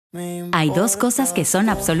Hay dos cosas que son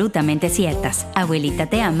absolutamente ciertas. Abuelita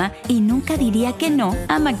te ama y nunca diría que no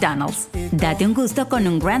a McDonald's. Date un gusto con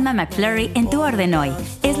un Grandma McFlurry en tu orden hoy.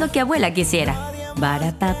 Es lo que abuela quisiera.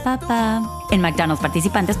 Barapapapa. En McDonald's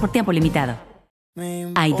participantes por tiempo limitado.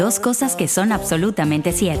 Hay dos cosas que son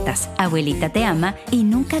absolutamente ciertas. Abuelita te ama y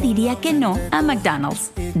nunca diría que no a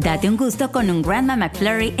McDonald's. Date un gusto con un Grandma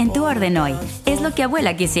McFlurry en tu orden hoy. Es lo que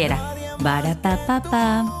abuela quisiera.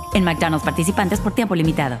 Barapapapa. En McDonald's participantes por tiempo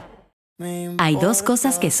limitado. Hay dos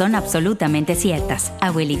cosas que son absolutamente ciertas.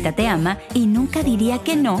 Abuelita te ama y nunca diría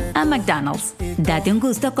que no a McDonald's. Date un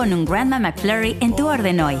gusto con un Grandma McFlurry en tu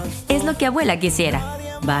orden hoy. Es lo que abuela quisiera.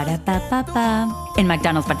 Barapapapa. En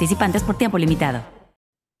McDonald's participantes por tiempo limitado.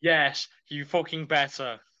 Yes, you fucking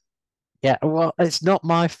better. Yeah, well, it's not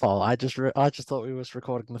my fault. I just thought we was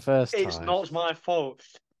recording the first It's time. not my fault.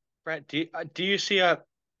 Brett, do you see a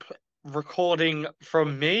recording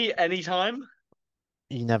from me anytime?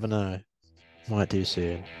 You never know. Might do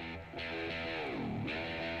soon.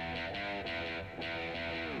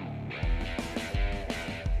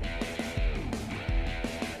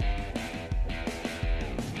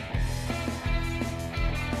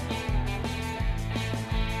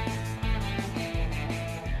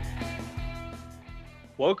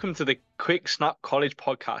 Welcome to the Quick Snap College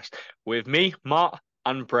podcast with me, Matt,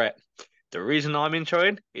 and Brett. The reason I'm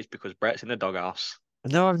introing is because Brett's in the doghouse.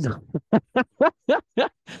 No, I'm not.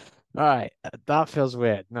 All right, that feels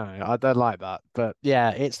weird. No, I don't like that. But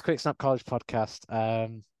yeah, it's the Quick Snap College podcast.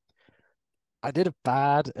 I did a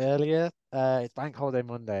bad earlier. It's Bank Holiday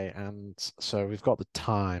Monday, and so we've got the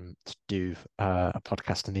time to do a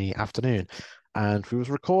podcast in the afternoon. And we was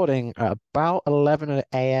recording at about 11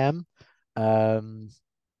 a.m.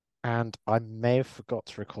 And I may have forgot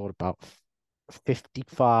to record about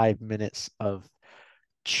 55 minutes of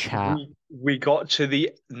chat. We got to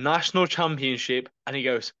the national championship, and he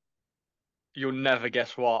goes, "You'll never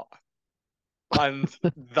guess what." And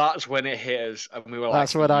that's when it hit us, and we were like,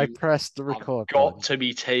 That's when I "You pressed the have record got button. to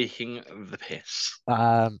be taking the piss."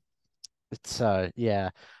 So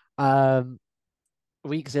yeah.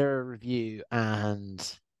 Week 0 review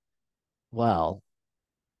and well,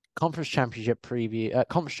 conference championship preview,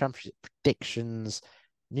 conference championship predictions,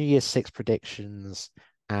 New Year's Six predictions,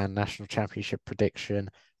 and national championship prediction.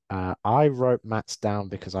 I wrote Matt's down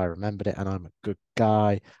because I remembered it and I'm a good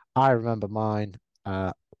guy. I remember mine.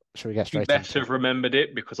 Should we get You straight best into have remembered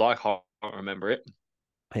it because I can't remember it.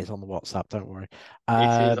 It's on the WhatsApp, don't worry. It is.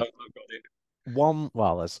 I've got it.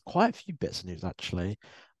 Well, there's quite a few bits of news actually.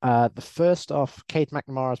 The first off, Cade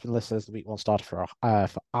McNamara has been listed as the week 1 starter for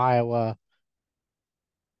Iowa.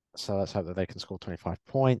 So let's hope that they can score 25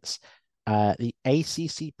 points. The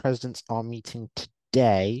ACC presidents are meeting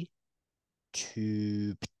today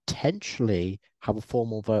to potentially have a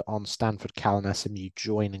formal vote on Stanford, Cal, and SMU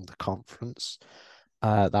joining the conference.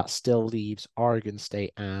 That still leaves Oregon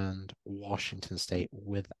State and Washington State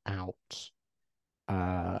without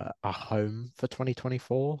a home for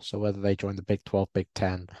 2024. So whether they join the Big 12, Big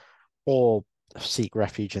 10, or seek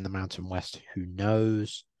refuge in the Mountain West, who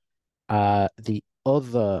knows? The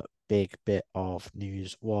other big bit of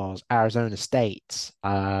news was Arizona State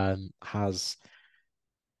has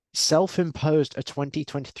self-imposed a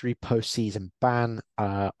 2023 postseason ban.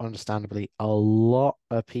 Understandably, a lot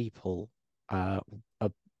of people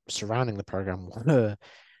surrounding the program were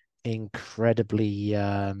incredibly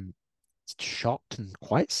shocked and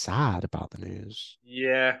quite sad about the news.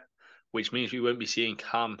 Yeah, which means we won't be seeing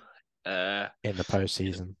Cam in the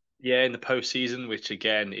postseason. Yeah, in the postseason, which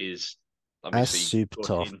again is obviously That's super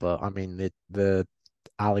tough, but I mean the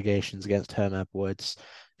allegations against Herm Edwards,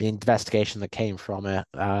 the investigation that came from it.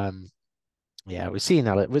 Yeah, we've seen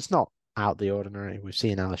that it's not out of the ordinary. We've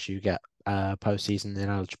seen LSU get postseason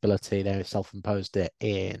ineligibility. They self-imposed it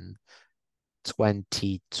in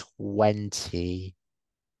 2020,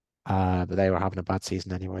 but they were having a bad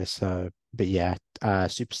season anyway. So, but yeah,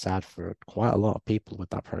 super sad for quite a lot of people with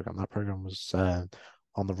that program. That program was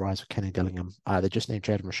on the rise with Kenny Dillingham. They just named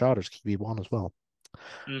Jaden Rashad as QB1 as well.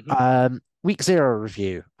 Mm-hmm. Week 0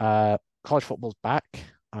 review. College football's back.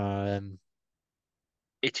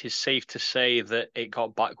 It is safe to say that it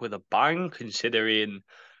got back with a bang, considering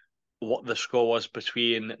what the score was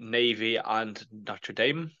between Navy and Notre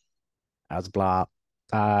Dame. As blah.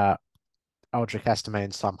 Aldrich Estime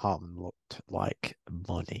and Sam Hartman looked like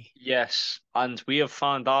money. Yes, and we have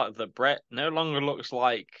found out that Brett no longer looks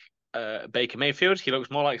like Baker Mayfield. He looks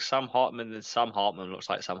more like Sam Hartman than Sam Hartman looks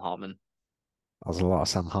like Sam Hartman. There's a lot of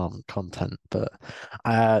Sam Hartman content, but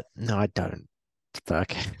no, I don't.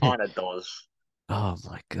 But okay. Kind of does. Oh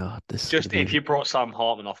my God, this just if you brought Sam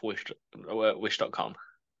Hartman off Wish.com.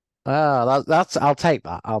 That's I'll take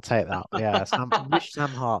that. I'll take that. Yeah, Sam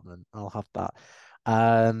Hartman. I'll have that.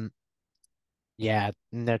 Um, yeah,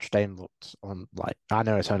 Notre Dame looked on like I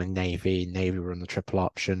know it's only Navy. Navy were on the triple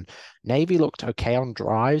option. Navy looked okay on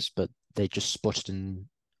drives, but they just sputtered and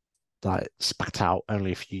like spat out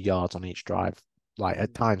only a few yards on each drive. Like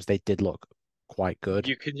at times they did look quite good.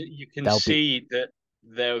 You can They'll be see that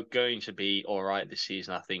they're going to be all right this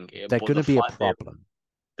season, I think. they're But going to be a problem.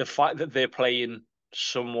 the fact that they're playing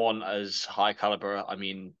someone as high caliber, I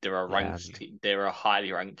mean, they're a Yeah, ranked team, they're a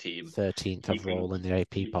highly ranked team. 13th You can overall in the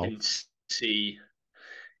AP you poll.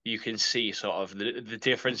 can see sort of the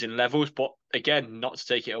difference in levels. But again, not to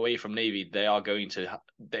take it away from Navy, they're going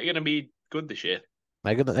to be good this year.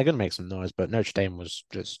 They're gonna make some noise, but Notre Dame was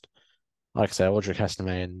just like I said, Audric Estime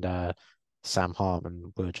and Sam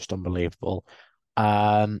Hartman were just unbelievable.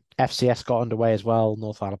 FCS got underway as well.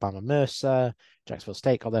 North Alabama Mercer, Jacksonville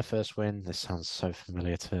State got their first win. This sounds so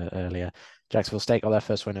familiar to earlier. Jacksonville State got their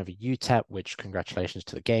first win over UTEP, which congratulations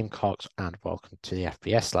to the Gamecocks and welcome to the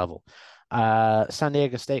FBS level. San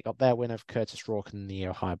Diego State got their win over Curtis Rourke and the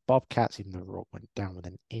Ohio Bobcats, even though Rourke went down with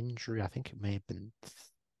an injury. I think it may have been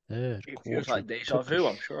third It feels quarter. like deja vu.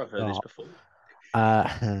 I'm sure I've heard this Start. before.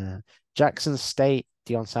 Jackson State,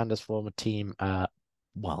 Deion Sanders' former team,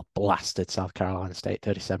 blasted South Carolina State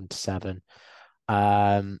 37-7.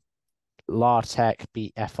 La Tech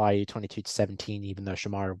beat FIU 22-17, even though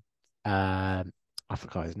I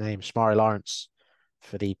forgot his name, Shamari Lawrence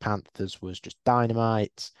for the Panthers was just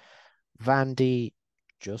dynamite. Vandy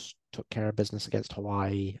just took care of business against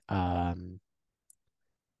Hawaii. Vandy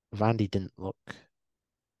didn't look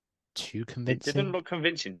too It didn't convincing. look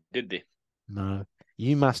convincing, did they? No.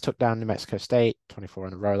 UMass took down New Mexico State 24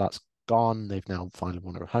 in a row. That's gone. They've now finally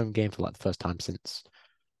won a home game for like the first time since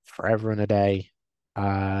forever and a day.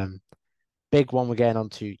 Big one we're getting on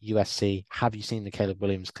to USC. Have you seen the Caleb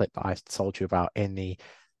Williams clip that I told you about in the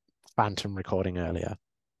Phantom recording earlier?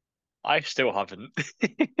 I still haven't.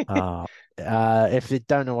 If you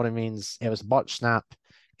don't know what it means, it was a botch snap.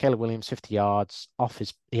 Caleb Williams, 50 yards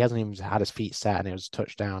he hasn't even had his feet set, and it was a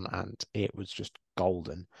touchdown, and it was just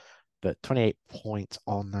golden. But 28 points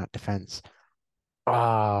on that defense.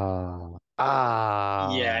 Yeah,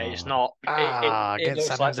 it's not. It Against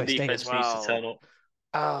looks San like the Jose State as defense needs to turn well. up.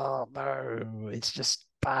 Oh no, it's just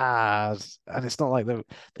bad, and it's not like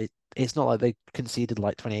it's not like they conceded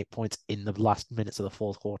like 28 points in the last minutes of the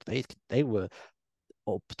fourth quarter. They were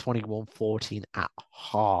up 21-14 at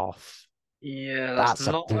half. Yeah, That's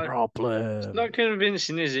a it's problem. not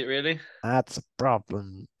convincing, is it really? That's a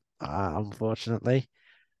problem, unfortunately.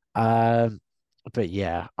 Um, but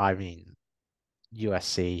yeah, I mean,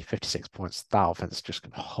 USC 56 points. That offense is just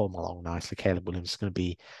going to hum along nicely. Caleb Williams is going to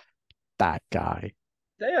be that guy.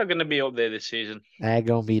 They are going to be up there this season. They're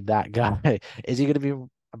going to be that guy. Is he going to be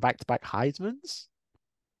a back-to-back Heisman's?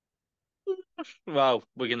 Well,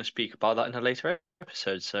 we're going to speak about that in a later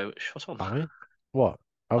episode, so shut up. Are we? What?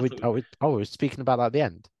 Are I we? thought Are we? Oh, we're speaking about that at the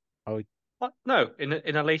end. Are we? what? No,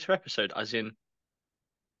 in a later episode, as in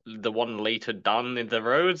the one later down in the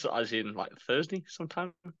roads, as in like Thursday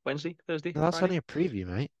sometime, Wednesday, Thursday, No, that's Friday. only a preview,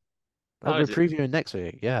 mate. Oh, That'll is be it? previewing next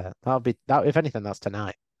week. Yeah, that'll be that. If anything, that's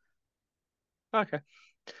tonight. Okay.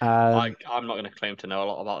 Um. I'm not going to claim to know a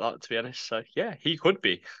lot about that, to be honest. So yeah, he could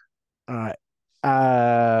be. All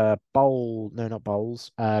right. Bowl. No, not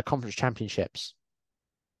bowls. Conference championships.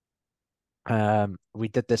 We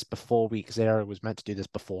did this before week 0. Was meant to do this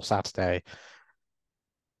before Saturday.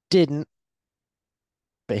 Didn't,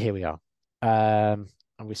 but here we are. And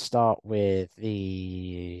we start with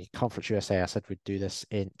the Conference USA. I said we'd do this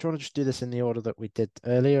in. Do you want to just do this in the order that we did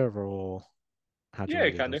earlier, or how do you Yeah,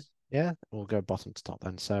 want to do kind of. this? Yeah, we'll go bottom to top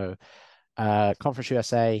then. So, Conference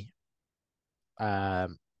USA,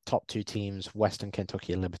 top 2 teams, Western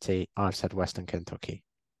Kentucky and Liberty. I've said Western Kentucky.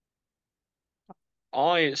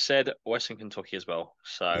 I said Western Kentucky as well, Yeah,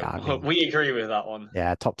 so I mean, we agree with that one.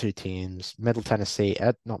 yeah, top 2 teams, Middle Tennessee,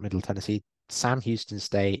 not Middle Tennessee, Sam Houston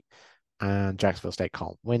State and Jacksonville State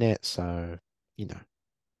can't win it, so you know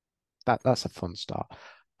that's a fun start.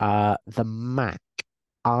 The MAC,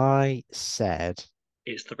 I said,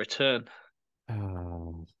 It's the return.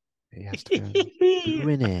 oh, he has to go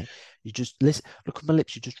ruin it. You just listen, look at my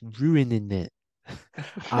lips, you're just ruining it.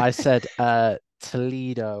 I said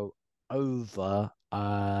Toledo over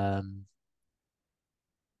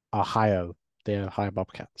Ohio, the Ohio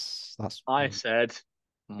Bobcats. I said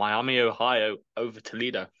Miami, Ohio over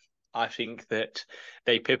Toledo. I think that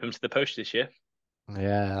they pip them to the post this year.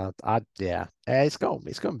 yeah. It's going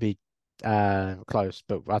to be close,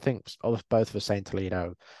 but I think both of us saying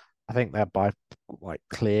Toledo. I think they're by like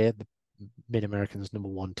clear the Mid American's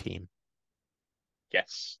 #1 team.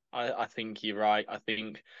 Yes, I think you're right. I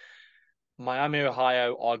think Miami,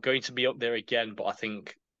 Ohio are going to be up there again, but I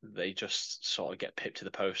think they just sort of get pipped to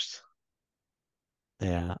the post.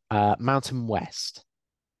 Yeah. Mountain West.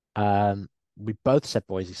 Um, we both said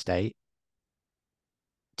Boise State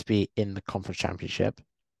to be in the conference championship.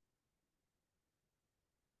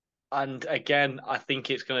 And again, I think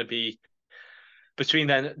it's going to be between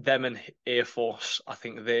them and Air Force. I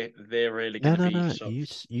think they're really No, going to no, be no. sort of.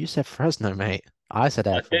 You said Fresno, mate. I said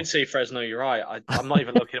Air I did Force. say Fresno. You're right. I'm not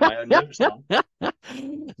even looking at my own notes now.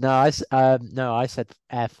 No, I said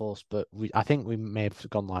Air Force, but I think we may have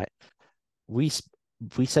gone like we s-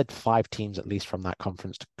 we said five teams at least from that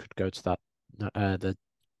conference could go to that the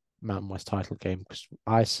Mountain West title game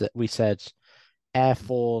because we said Air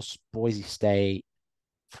Force, Boise State,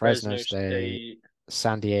 Fresno Fresno State, State.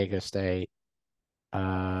 San Diego State.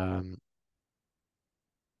 Um,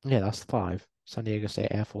 yeah, that's five. San Diego State,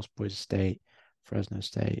 Air Force, Boise State, Fresno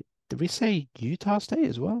State. Did we say Utah State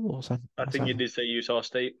as well, or I think you did say Utah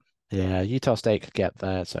State. Yeah, Utah State could get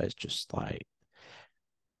there, so it's just like,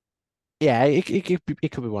 yeah, it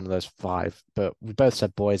could be one of those five. But we both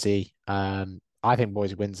said Boise. I think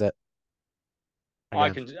Boise wins it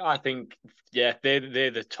again. I think, yeah, they're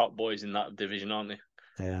the top boys in that division, aren't they?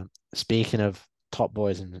 Yeah. Speaking of top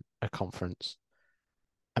boys in a conference,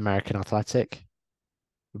 American Athletic,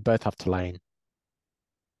 we both have Tulane.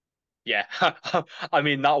 Yeah, I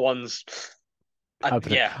mean that one's,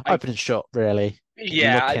 Open, yeah, open and shut, really.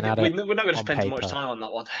 Looking at it we're not going to on spend too much paper. time on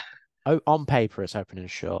that one. Oh, on paper, it's open and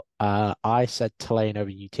shut. I said Tulane over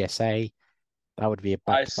UTSA. That would be a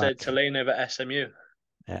I said back-to-back. Tulane over SMU.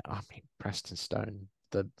 Yeah, I mean, Preston Stone,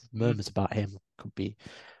 the Mm. murmurs about him could be.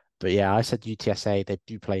 But yeah, I said UTSA. They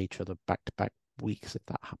do play each other back-to-back weeks if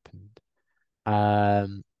that happened.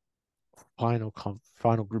 Um,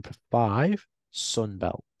 final group of five, Sun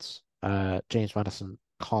Belts. James Madison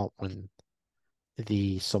can't win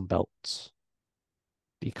the Sun Belts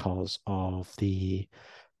because of the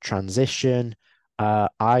transition.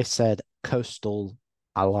 I said Coastal.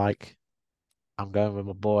 I like. I'm going with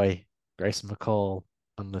my boy Grayson McCall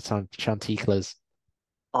and the Chanticleers.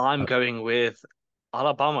 I'm Uh, going with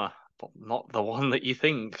Alabama, but not the one that you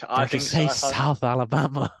think. Did you say South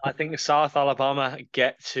Alabama? I think South Alabama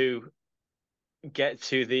get to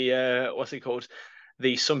the what's it called,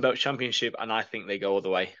 the Sun Belt Championship, and I think they go all the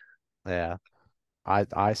way. Yeah,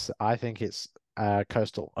 I think it's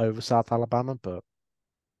Coastal over South Alabama, but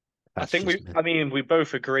I that's think just me. I mean, we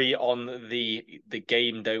both agree on the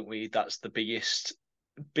game, don't we? That's the biggest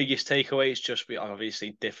takeaway. It's just we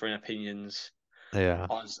obviously different opinions Yeah,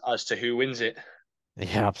 as to who wins it.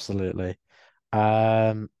 yeah, absolutely.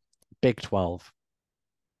 Um, Big 12.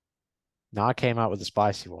 Now I came out with a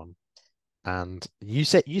spicy one, and you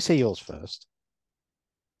say yours first.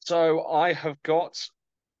 So I have got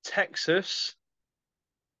Texas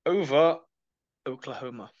over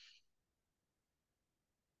Oklahoma.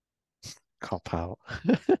 Cop out.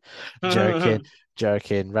 Joking,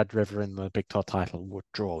 joking. Red River in the Big 12 title would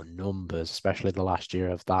draw numbers, especially the last year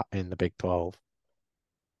of that in the Big 12.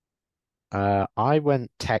 I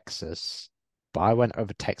went Texas, but I went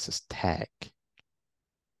over Texas Tech.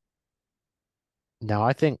 Now,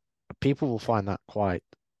 I think people will find that quite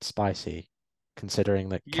spicy, considering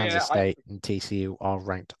that Kansas Yeah, State and TCU are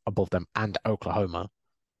ranked above them and Oklahoma.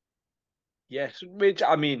 yes, which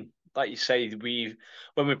I mean, like you say, we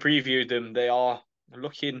when we previewed them,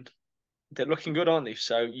 looking they're looking good, aren't they?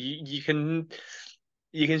 So you can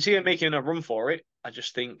see them making a run for it. I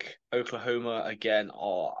just think Oklahoma again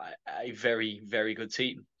are a very, very good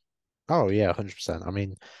team. Oh yeah, 100%. I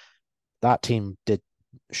mean, that team did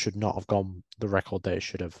should not have gone the record that it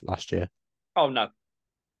should have last year Oh no.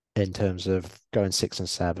 in terms of going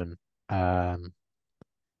 6-7. Um,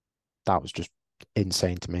 that was just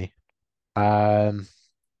insane to me. Um,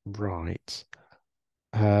 right.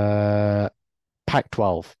 Uh,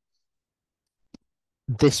 Pac-12.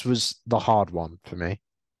 This was the hard one for me.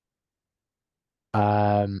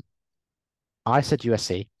 Um, I said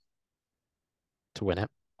USC to win it.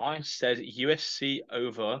 I said USC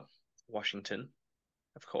over Washington,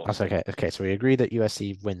 of That's course. okay. Okay, so we agree that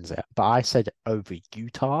USC wins it, but I said over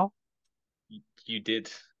Utah. You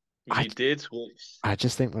did. I You did. I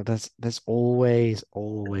just think that there's always,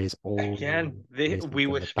 always, Again, always something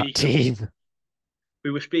with that team.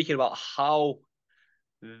 we were speaking about how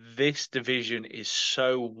this division is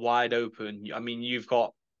so wide open. I mean, you've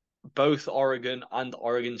got both Oregon and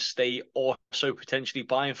Oregon State also potentially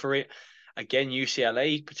vying for it. Again,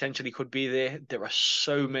 UCLA potentially could be there. There are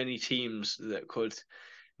so many teams that could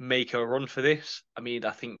make a run for this. I mean,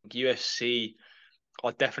 I think USC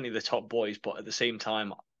are definitely the top boys, but at the same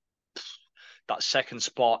time, that second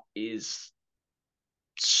spot is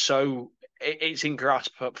it's in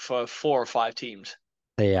grasp for 4 or 5 teams.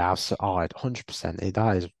 Yeah, so,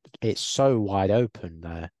 100%. It's so wide open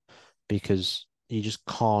there because you just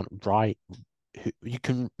can't write. You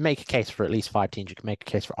can make a case for at least 5 teams. You can make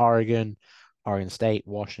a case for Oregon, Oregon State,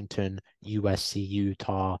 Washington, USC,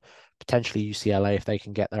 Utah, potentially UCLA if they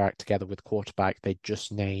can get their act together with quarterback. They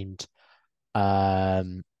just named, not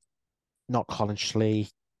Colin Schlee.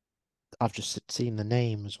 I've just seen the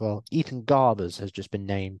name as well. Ethan Garbers has just been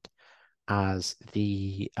named as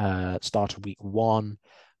the starter week 1.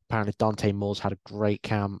 Apparently, Dante Moore's had a great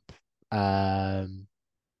camp. Colin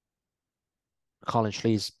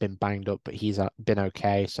Schlee's been banged up, but he's been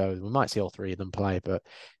okay. So we might see all 3 of them play. But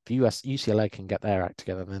if UCLA can get their act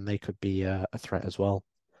together, then they could be a threat as well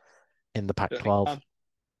in the Pac-12.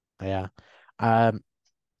 Yeah.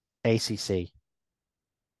 ACC,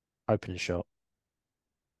 open and shut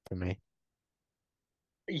for me.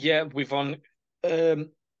 Yeah, we've on.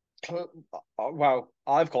 Well,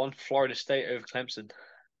 I've gone Florida State over Clemson.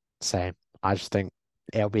 Same. I just think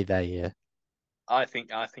it'll be their year. I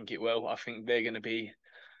think it will. I think they're going to be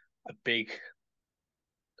a big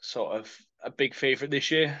favorite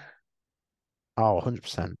this year. Oh,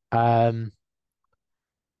 100%.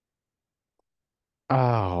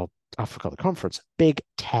 Oh, I forgot the conference. Big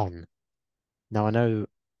Ten. Now I know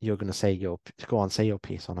you're going to say say your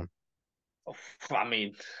piece on them. I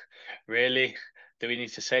mean, really, do we need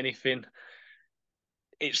to say anything?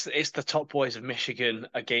 It's the top boys of Michigan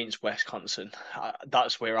against Wisconsin.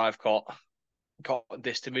 That's where I've got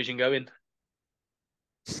this division going.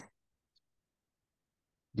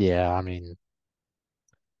 Yeah, I mean,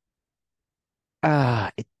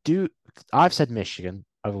 I've said Michigan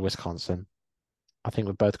over Wisconsin. I think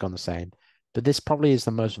we've both gone the same, but this probably is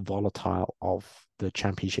the most volatile of the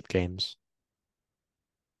championship games,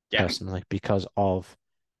 personally, because of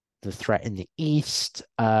the threat in the East.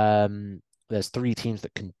 There's 3 teams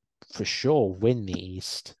that can for sure win the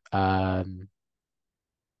East.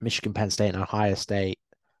 Michigan, Penn State, and Ohio State.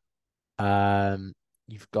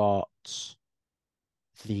 You've got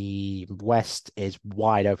the West is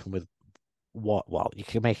wide open with you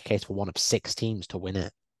can make a case for one of 6 teams to win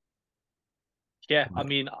it. Yeah, I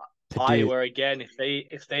mean, Iowa again, if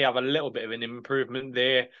they have a little bit of an improvement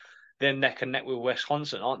there, they're neck and neck with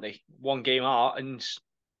Wisconsin, aren't they? 1 game out, and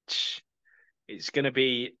it's going to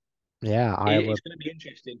be it's going to be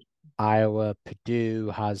interesting. Iowa, Purdue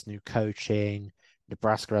has new coaching.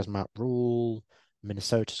 Nebraska has Matt Rule.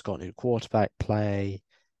 Minnesota's got new quarterback play.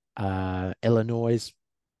 Illinois,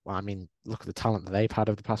 well, I mean, look at the talent that they've had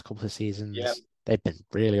over the past couple of seasons. Yeah. They've been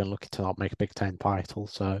really unlucky to not make a Big Ten title.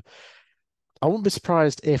 So I wouldn't be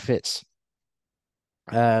surprised if it's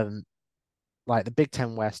like the Big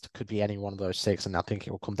Ten West could be any one of those 6, and I think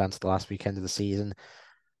it will come down to the last weekend of the season.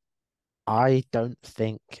 I don't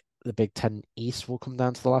think the Big Ten East will come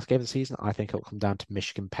down to the last game of the season. I think it'll come down to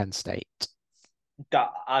Michigan, Penn State.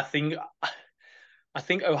 I think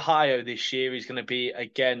Ohio this year is going to be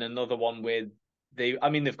again another one where they've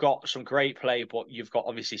got some great play, but you've got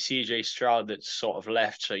obviously CJ Stroud that's sort of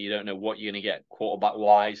left, so you don't know what you're going to get quarterback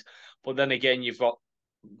wise. But then again, you've got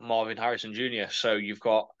Marvin Harrison Jr., so you've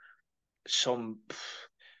got some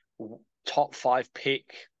top 5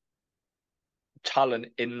 pick talent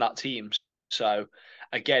in that team. So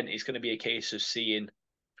again, it's going to be a case of seeing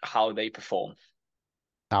how they perform.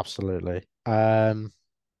 Absolutely. The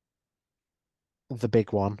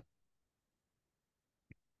big one,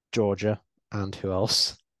 Georgia, and who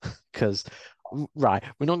else? Because, right,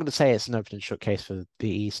 we're not going to say it's an open and shut case for the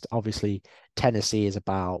East. Obviously, Tennessee is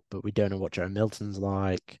about, but we don't know what Joe Milton's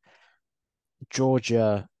like.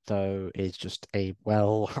 Georgia, though, is just a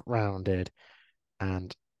well-rounded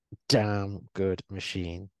and damn good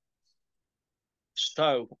machine.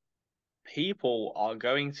 So, people are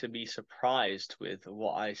going to be surprised with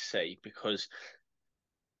what I say because,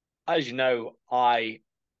 as you know, I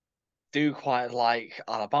do quite like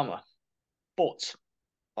Alabama, but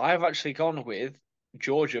I've actually gone with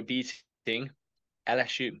Georgia beating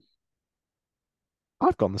LSU.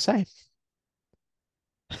 I've gone the same.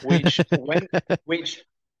 Which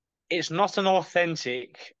it's not an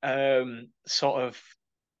authentic sort of,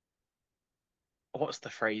 what's the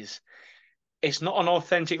phrase? It's not an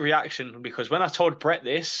authentic reaction because when I told Brett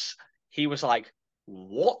this, he was like,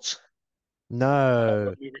 "What?"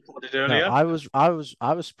 No, we recorded earlier. I was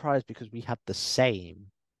surprised because we had the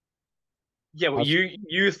same. Yeah, well,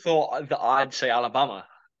 you thought that I'd say Alabama,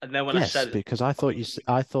 and then when I said because I thought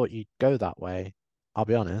you'd go that way. I'll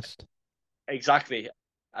be honest. Exactly,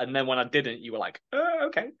 and then when I didn't, you were like,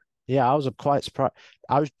 "Okay." Yeah, I was quite surprised.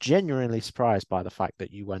 I was genuinely surprised by the fact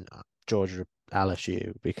that you went Georgia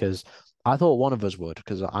LSU because I thought one of us would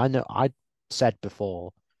because I know I said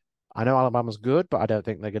before I know Alabama's good, but I don't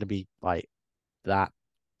think they're going to be like that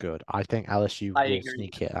good. I think LSU I will agree.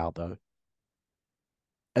 sneak it out though.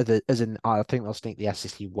 As in, I think they'll sneak the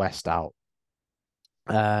SEC West out.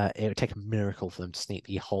 It would take a miracle for them to sneak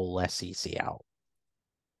the whole SEC out,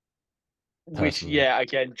 Which, personally. yeah,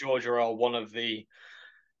 again, Georgia are one of the.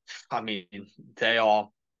 I mean, they are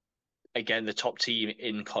again the top team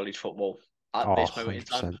in college football at Oh, this moment in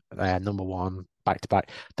time. 100%. They're number one back to back.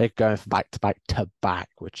 They're going for back to back to back,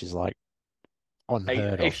 which is like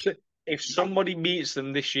unheard of. If somebody meets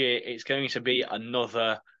them this year, it's going to be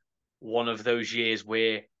another one of those years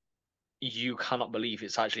where you cannot believe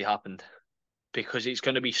it's actually happened because it's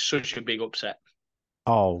going to be such a big upset.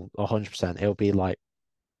 Oh, 100%. It'll be like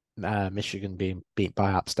Michigan being beat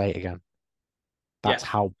by App State again. Yeah, That's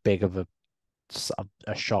how big of a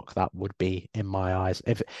shock that would be in my eyes.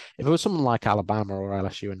 If it was someone like Alabama or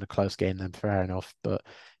LSU in a close game, then fair enough. But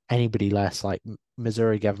anybody less, like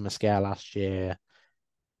Missouri gave them a scare last year.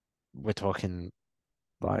 We're talking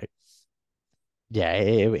like, yeah,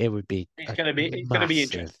 it would be a it's going to be massive,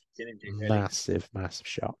 interesting, isn't it, really? massive, massive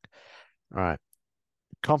shock. All right,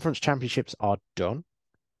 conference championships are done.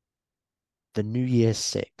 The New Year's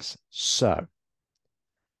Six. So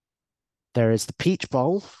there is the Peach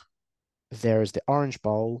Bowl, there is the Orange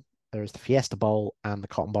Bowl, there is the Fiesta Bowl, and the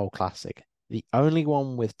Cotton Bowl Classic. The only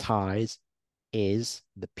one with ties is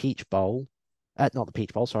the Peach Bowl. Not the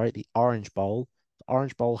Peach Bowl, sorry, the Orange Bowl. The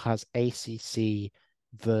Orange Bowl has ACC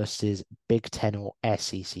versus Big Ten or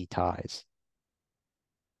SEC ties.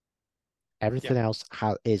 Yeah, Everything else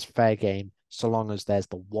is fair game so long as there's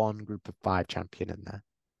the one group of five champion in there.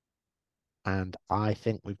 And I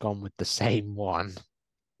think we've gone with the same one.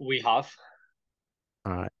 we have.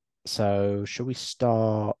 All right. So shall we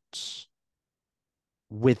start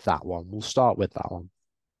with that one? We'll start with that one.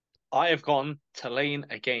 I have gone Tulane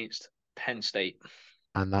against Penn State.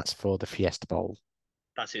 And that's for the Fiesta Bowl.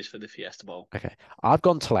 That is for the Fiesta Bowl. Okay. I've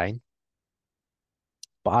gone Tulane,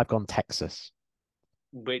 but I've gone Texas.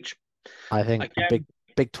 Which I think a again,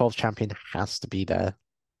 Big 12 champion has to be there.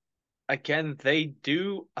 again, they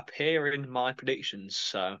do appear in my predictions.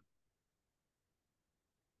 So,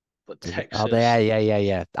 but Oh, yeah, Texas,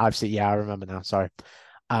 yeah. I've seen, yeah, I remember now. Sorry.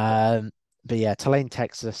 But yeah, Tulane,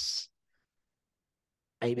 Texas.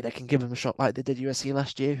 Maybe they can give them a shot like they did USC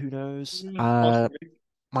last year. Who knows? possibly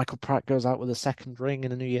Michael Pratt goes out with a second ring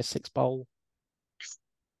in a New Year's Six bowl.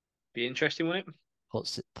 be interesting, won't it?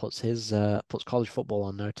 Puts college football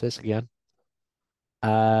on notice again.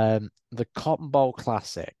 The Cotton Bowl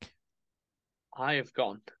Classic. I have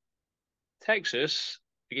gone Texas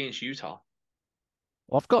against Utah.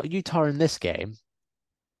 Well, I've got Utah in this game.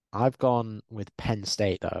 I've gone with Penn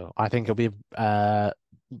State though. I think it'll be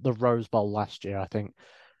the Rose Bowl last year. I think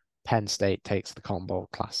Penn State takes the Cotton Bowl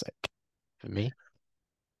Classic for me.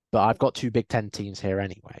 But I've got two Big Ten teams here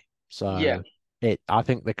anyway. Yeah, So I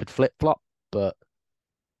think they could flip flop, but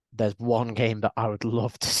there's one game that I would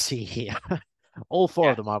love to see here. All four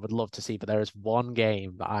yeah, of them I would love to see, but there is one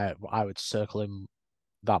game that I would circle in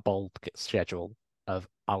that bowl schedule of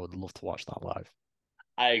I would love to watch that live.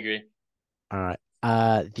 I agree. All right.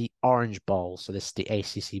 The Orange Bowl. So this is the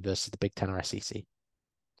ACC versus the Big Ten or SEC.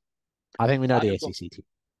 I think we know the I've gone, ACC team.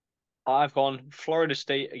 I've gone Florida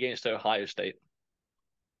State against Ohio State.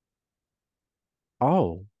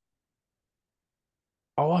 Oh,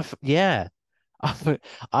 yeah.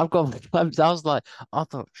 I've gone Clemson. I was like, I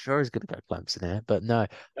thought sure he's gonna go Clemson here, but no.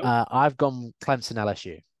 Nope. I've gone Clemson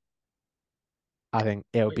LSU. I think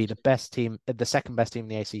it would be Which the best team, the second best team in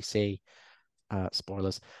the ACC.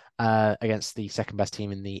 Spoilers. Against the second best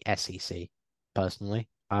team in the SEC. Personally,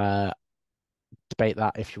 debate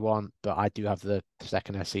that if you want, but I do have the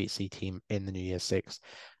second SEC team in the New Year's Six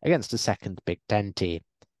against the second Big Ten team.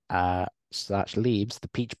 So that leaves the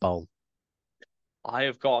Peach Bowl. I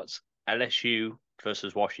have got LSU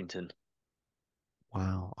versus Washington.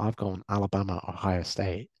 Wow, I've gone Alabama, Ohio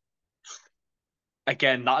State.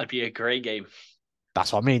 Again, that would be a great game.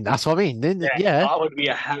 That's what I mean. That's what I mean. Yeah, Yeah, that would be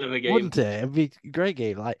a hell of a game. wouldn't it? It'd be a great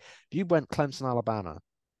game. Like if you went Clemson, Alabama,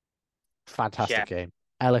 Yeah, fantastic game.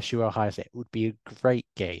 LSU, Ohio State would be a great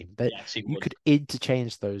game. That yes, it you would. could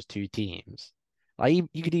interchange those two teams. Like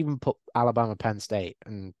you could even put Alabama, Penn State,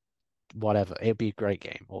 and whatever. It'd be a great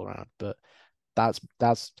game all around. But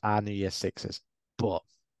that's our New Year's Sixes. But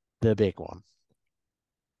the big one,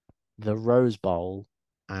 the Rose Bowl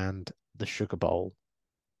and the Sugar Bowl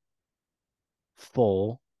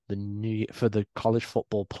for for the college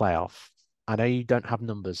football playoff. I know you don't have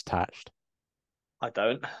numbers attached. I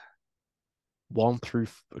don't. One through,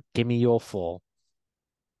 give me your four.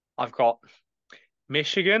 I've got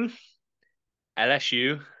Michigan,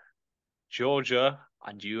 LSU, Georgia,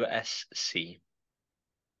 and USC.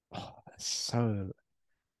 Oh, that's so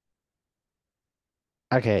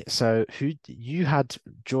okay. So you had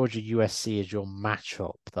Georgia USC as your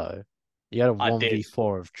matchup though. You had a I one v did.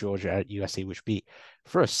 four of Georgia at USC, which be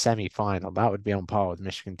for a semi-final. That would be on par with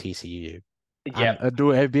Michigan TCU, and Yep.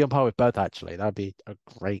 it'd be on par with both actually. That'd be a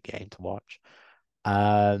great game to watch.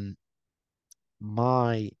 Um,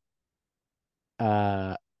 my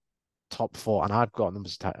uh top four, and I've got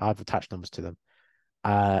numbers. I've attached numbers to them.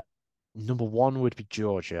 Uh, number one would be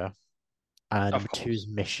Georgia. Of Number two course. is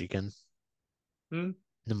Michigan. Hmm?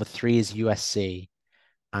 Number three is USC,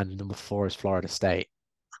 and number four is Florida State,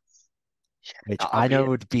 which That'll I be know it.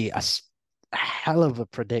 would be a hell of a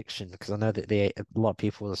prediction because I know that a lot of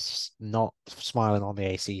people are not smiling on the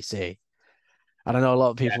ACC. And I know a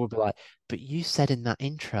lot of Yeah. people would be like, but you said in that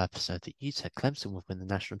intro episode that you said Clemson would win the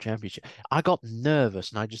national championship. I got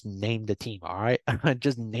nervous and I just named a team, all right? I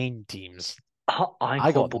just named teams. I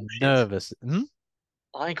I call got bullshit. nervous. Hmm?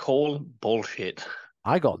 I call bullshit.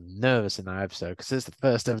 I got nervous in that episode because it's the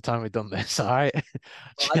first ever time we've done this, all right?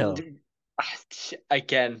 Chill. And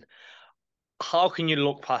again, how can you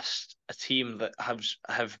look past a team that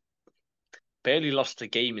have barely lost a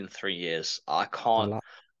game in 3 years? I The can't. la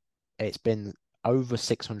It's been over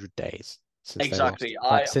 600 days since they lost Exactly.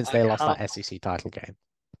 that I since I they lost can't. that SEC title game.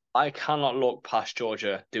 I cannot look past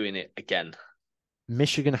Georgia doing it again.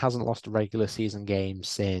 Michigan hasn't lost a regular season game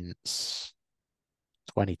since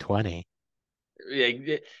 2020.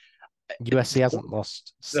 Yeah, USC hasn't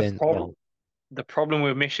lost the since, problem well, the problem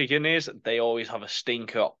with Michigan is they always have a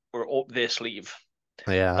stinker or up their sleeve.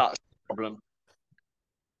 yeah. That's the problem.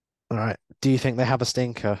 All right. Do you think they have a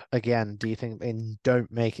stinker again? Do you think they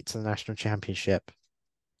don't make it to the national championship?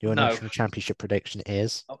 Your No, national championship prediction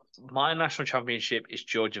is my national championship is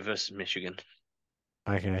Georgia versus Michigan,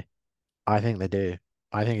 okay. I think they do.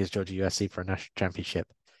 I think it's Georgia USC for a national championship.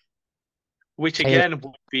 which Caleb, again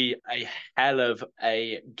would be a hell of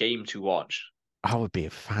a game to watch. that would be a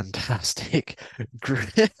fantastic.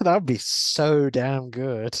 That would be so damn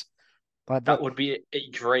good. Like That would be a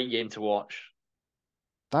great game to watch.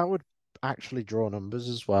 that would actually draw numbers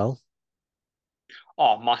as well.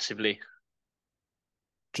 Oh, massively.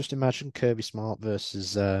 Just imagine Kirby Smart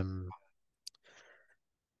versus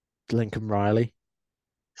Lincoln Riley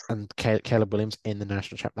and Caleb Williams in the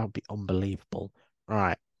national champ. That would be unbelievable. All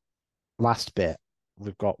right, last bit.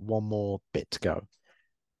 We've got one more bit to go.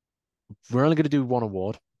 We're only going to do one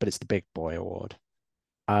award, but it's the Big Boy Award.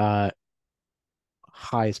 Heisman.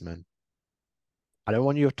 I don't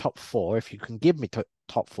want your top four. If you can give me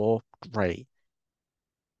top four, great.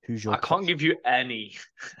 Who's your I top? can't give you any.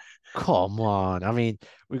 Come on. I mean,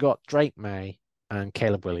 we got Drake May and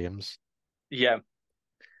Caleb Williams. Yeah.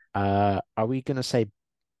 Are we gonna say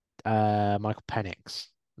Michael Penix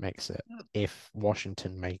makes it if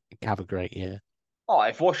Washington make have a great year? Oh,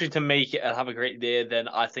 if Washington make it and have a great day, then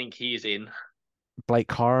I think he's in. Blake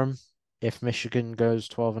Corum, if Michigan goes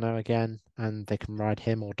 12-0 again and they can ride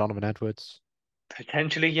him or Donovan Edwards.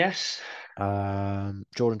 Potentially, yes.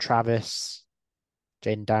 Jordan Travis,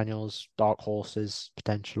 Jaden Daniels, dark horses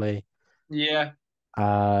potentially. Yeah.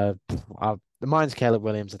 Mine's Caleb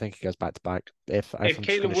Williams. I think he goes back to back. If If I'm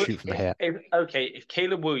just going Caleb, to shoot from the hip, if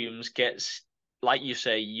Caleb Williams gets, like you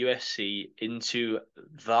say, USC into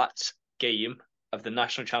that game of the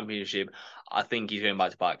national championship, I think he's going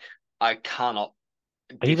back to back. I cannot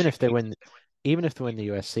even if they disagree. win, even if they win the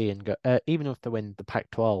USC and go, even if they win the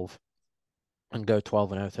Pac-12 and go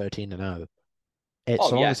 12-0, 13-0, it's Oh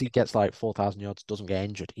so long yeah. as he gets like 4,000 yards, doesn't get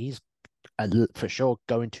injured, he's for sure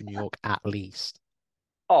going to New York at least.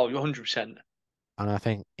 Oh, 100%. And I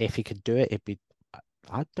think if he could do it, it'd be.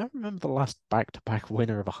 I don't remember the last back-to-back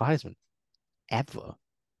winner of a Heisman ever.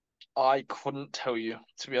 I couldn't tell you,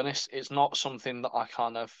 to be honest. It's not something that I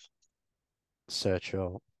kind of, Search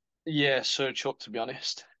or search up, to be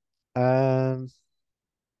honest. um,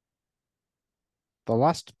 the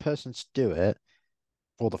last person to do it,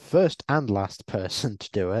 or the first and last person to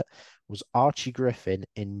do it, was Archie Griffin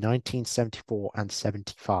in 1974 and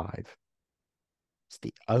 75. It's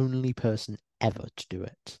the only person ever to do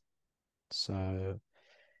it. So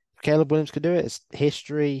if Caleb Williams could do it, it's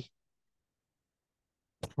history.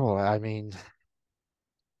 Well, I mean,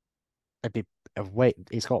 it'd be a weight.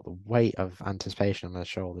 He's got the weight of anticipation on his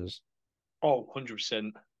shoulders. Oh,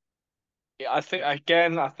 100%. Yeah, I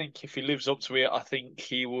think if he lives up to it, I think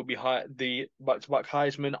he will be the back-to-back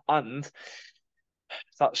Heisman, and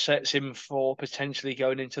that sets him for potentially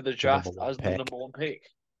going into the The number draft one as the pick. number one pick.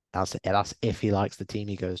 That's it. That's if he likes the team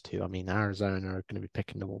he goes to. I mean, Arizona are going to be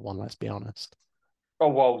picking number one. Let's be honest. Oh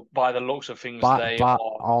well, by the looks of things, But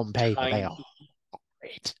on paper, they are tank.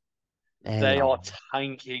 great. They They are are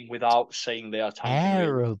tanking without saying they are tanking, really.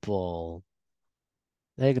 terrible.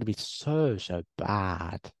 They're going to be so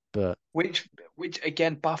bad. But Which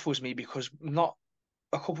again baffles me because not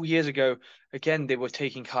a couple years ago, again they were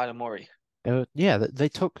taking Kyler Murray. yeah, they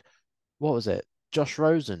took, what was it? Josh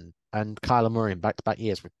Rosen and Kyler Murray in back-to-back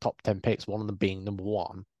years with top 10 picks, one of them being number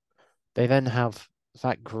one. They then have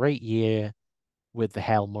that great year with the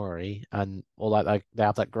Hail Murray, and or like they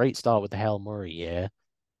have that great start with the Hail Murray year.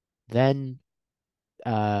 Then,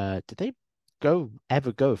 did they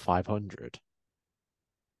ever go 500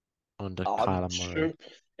 under I'm Kyler sure Murray?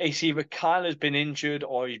 it's either Kyler's been injured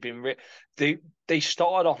or he's been. They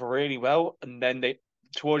started off really well, and then they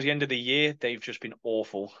towards the end of the year they've just been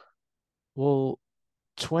awful. Well,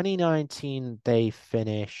 2019 they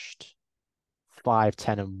finished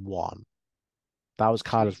 5-10-1. That was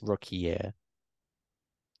Sweet. Kyler's rookie year.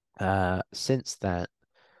 Since then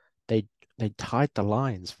they they tied the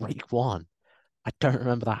Lions week one. I don't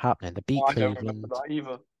remember that happening. They beat I don't remember Cleveland, that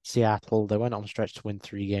either. Seattle. They went on a stretch to win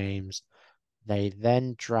 3 games. They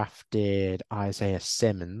then drafted Isaiah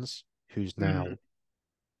Simmons, who's Mhm. now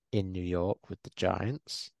in New York with the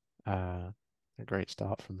Giants. A great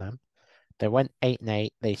start from them. They went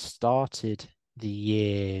 8-8. They started the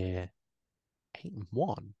year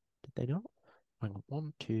 8-1. Did they not? Hang on.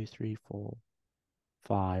 1, 2, 3, 4,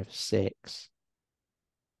 5, 6.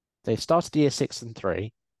 They started the year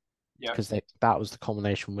 6-3 Yeah. because that was the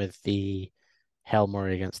combination with the Hail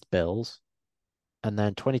Murray against the Bills. And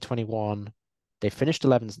then 2021, they finished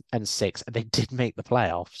 11-6, and they did make the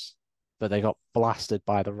playoffs, but they got blasted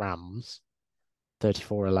by the Rams,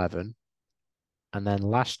 34-11. And then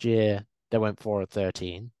last year they went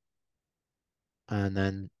 4-13, and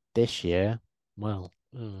then this year, well,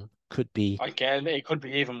 could be, Again, it could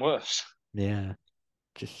be even worse. yeah,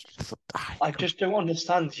 just I just don't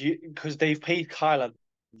understand you because they've paid Kyler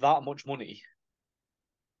that much money.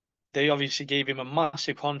 They obviously gave him a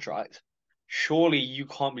massive contract. Surely you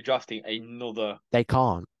can't be drafting another they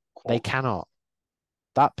can't, they quote. cannot.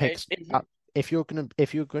 That It, picks it, that if you're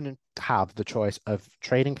gonna have the choice of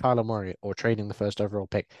trading Kyler Murray or trading the first overall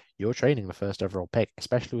pick, you're trading the first overall pick,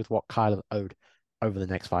 especially with what Kyler owed over the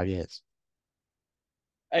next 5 years.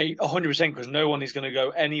 100% because no one is going to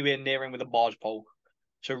go anywhere near him with a barge pole.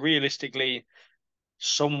 So realistically,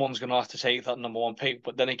 someone's going to have to take that number one pick.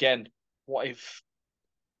 But then again, what if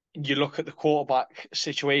you look at the quarterback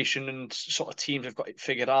situation and sort of teams have got it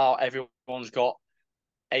figured out? Everyone's got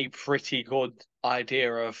a pretty good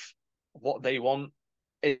idea of what they want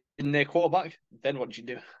in their quarterback. Then what do you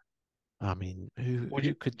do? I mean, who Would who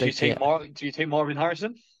you could do they you take get? Marvin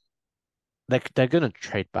Harrison? They're gonna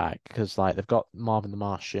trade back because like they've got Marvin the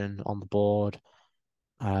Martian on the board.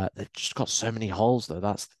 They've just got so many holes though.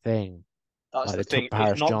 That's the thing. That's Like the they took thing.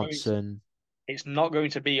 Paris Johnson. It's not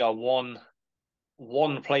going to be a one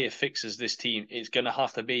player fixes this team. It's going to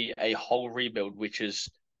have to be a whole rebuild, which is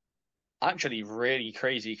actually really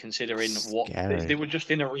crazy considering That's what they scary. were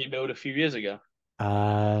just in a rebuild a few years ago.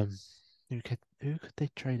 Um, who could they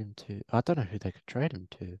trade him to? I don't know who they could trade him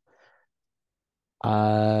to.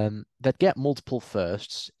 They'd get multiple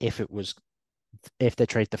firsts if they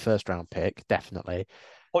trade the first round pick, definitely.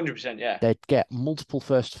 100%, yeah. They'd get multiple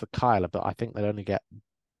firsts for Kyler, but I think they'd only get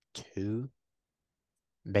two,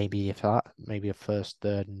 maybe if that, maybe a first,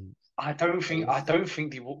 third, and I fourth. don't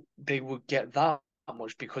think they will get that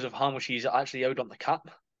much because of how much he's actually owed on the cap.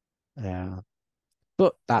 Yeah,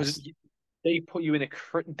 but Because that's they put you in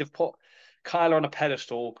they've put Kyler on a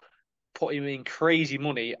pedestal, put him in crazy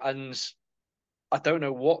money, and I don't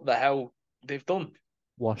know what the hell they've done.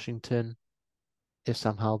 Washington. If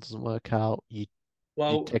Sam Howell doesn't work out, you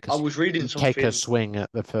Well, take a I was reading you take a something. swing at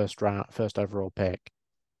the first overall pick.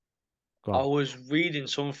 Go I on. was reading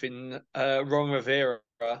something. Ron Rivera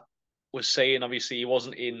was saying, obviously, he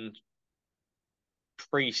wasn't in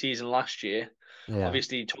pre-season last year. Yeah,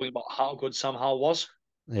 Obviously, talking about how good Sam Howell was.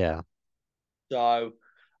 yeah. So,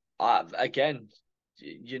 again,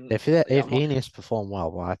 you, If I'm not. Eneas perform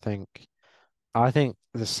well, I think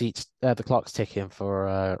the clock's ticking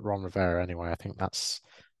for Ron Rivera anyway. I think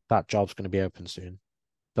that job's going to be open soon.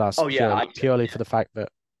 That's Oh yeah, purely for the fact that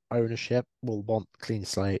ownership will want clean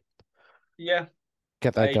slate, yeah,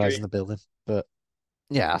 get I their guys in agree. the building. But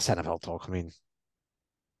yeah, that's NFL talk. I mean,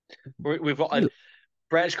 We've got you,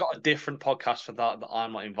 Brett's got a different podcast for that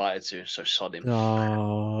I'm not invited to, so sod him.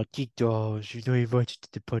 oh, he does. You're not invited to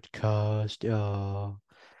the podcast. Oh,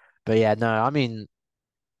 but yeah, no. I mean,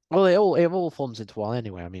 well, it all forms into one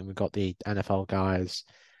anyway. I mean, we've got the NFL guys.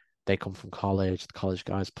 They come from college. The college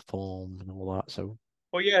guys perform and all that. So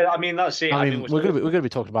Well, yeah, I mean that's it. I I mean, mean, we're gonna be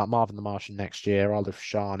talking about Marvin the Martian next year, Oliver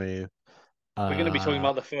Shanu. we're going to be talking Uh,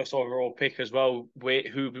 about the first overall pick as well,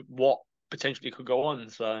 what potentially could go on.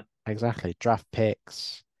 So exactly. Draft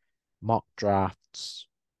picks, mock drafts,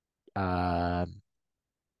 um,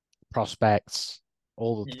 prospects,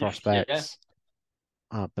 all the yeah, prospects.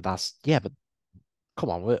 But but come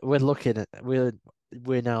on, we're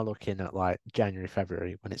now looking at like January,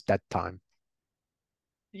 February when it's dead time.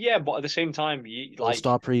 yeah, but at the same time,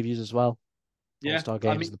 All-star previews as well. yeah, All-star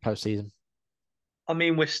games in the postseason. I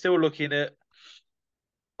mean, we're still looking at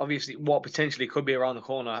obviously what potentially could be around the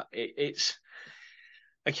corner. It's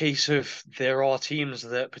a case of there are teams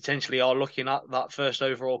that potentially are looking at that first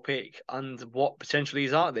overall pick and what potentially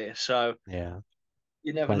is out there. So Yeah.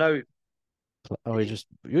 you never Plen- know. we're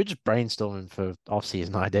just brainstorming for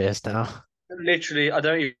off-season ideas now. Literally, I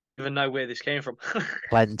don't even know where this came from.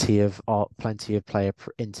 Plenty of player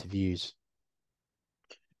interviews.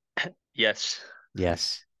 Yes,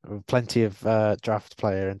 Yes, plenty of draft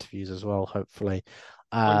player interviews as well. Hopefully,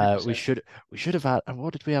 100%. we should have had. And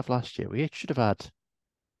what did we have last year? We should have had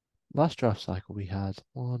last draft cycle. We had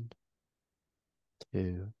one,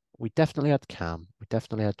 two. We definitely had Cam. We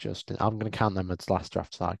definitely had Justin. I'm going to count them as last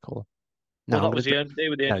draft cycle. No, Well, that was they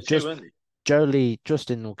were the no, only two, just weren't they? Jolie.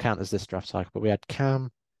 Justin will count as this draft cycle, but we had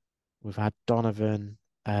Cam. We've had Donovan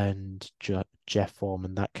and Jeff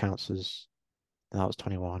Foreman. That counts as that was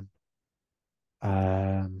 21.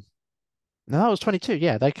 No, that was 22.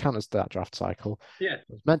 Yeah, they count as that draft cycle. Yeah. It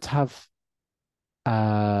was meant to have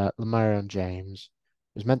Lamarion James.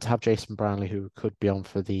 It was meant to have Jason Brownlee, who could be on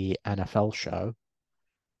for the NFL show.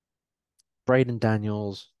 Braden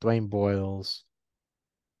Daniels, Dwayne Boyles.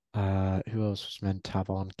 Who else was meant to have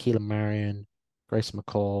on? Keelan Marion, Grace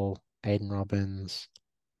McCall, Aiden Robbins.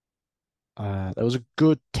 There was a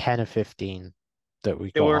good 10 or 15 that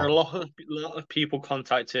we There got were on. a lot of people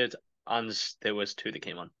contacted, and there was two that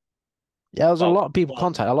came on. Yeah, there was a Well, lot of people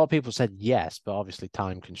contacted. A lot of people said yes, but obviously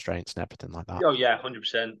time constraints and everything like that. Oh yeah,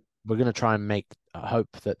 100%. We're going to try and hope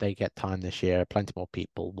that they get time this year. Plenty more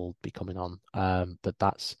people will be coming on. But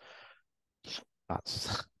that's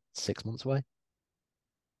 6 months away.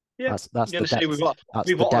 Yeah, That's I'm the gonna say depths. That's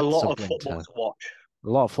we've the got a depths lot of of football winter. to watch. A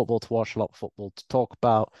lot of football to watch, a lot of football to talk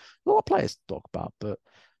about, a lot of players to talk about. But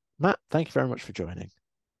Matt, thank you very much for joining.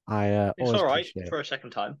 I It's always all right appreciate it. for a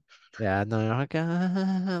second time. Yeah, no,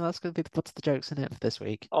 that's going to be the puts the jokes in it for this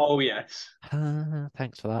week. Oh yes.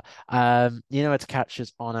 Thanks for that. You know where to catch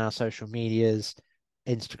us on our social medias,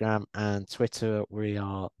 Instagram and Twitter. We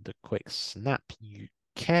are the Quick Snap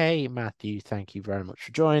UK. Matthew, thank you very much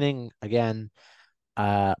for joining again.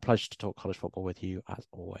 Pleasure to talk college football with you as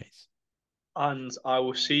always. And I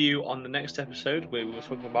will see you on the next episode where we were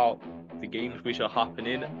talking about the games which are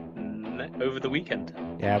happening over the weekend.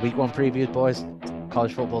 Yeah, week 1 previews, boys.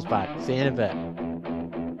 College football's back. See you in a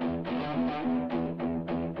bit.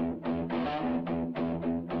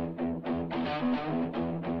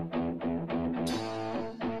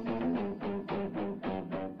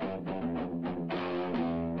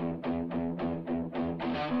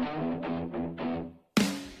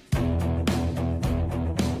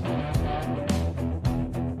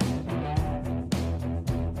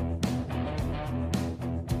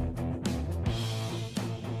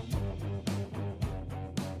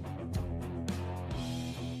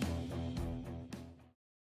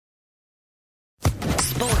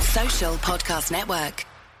 Social Podcast Network.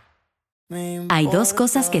 Hay dos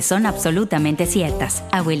cosas que son absolutamente ciertas.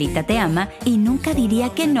 Abuelita te ama y nunca diría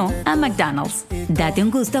que no a McDonald's. Date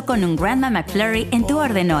un gusto con un Grandma McFlurry en tu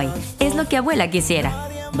orden hoy. Es lo que abuela quisiera.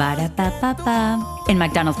 Barapapapa. En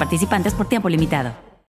McDonald's participantes por tiempo limitado.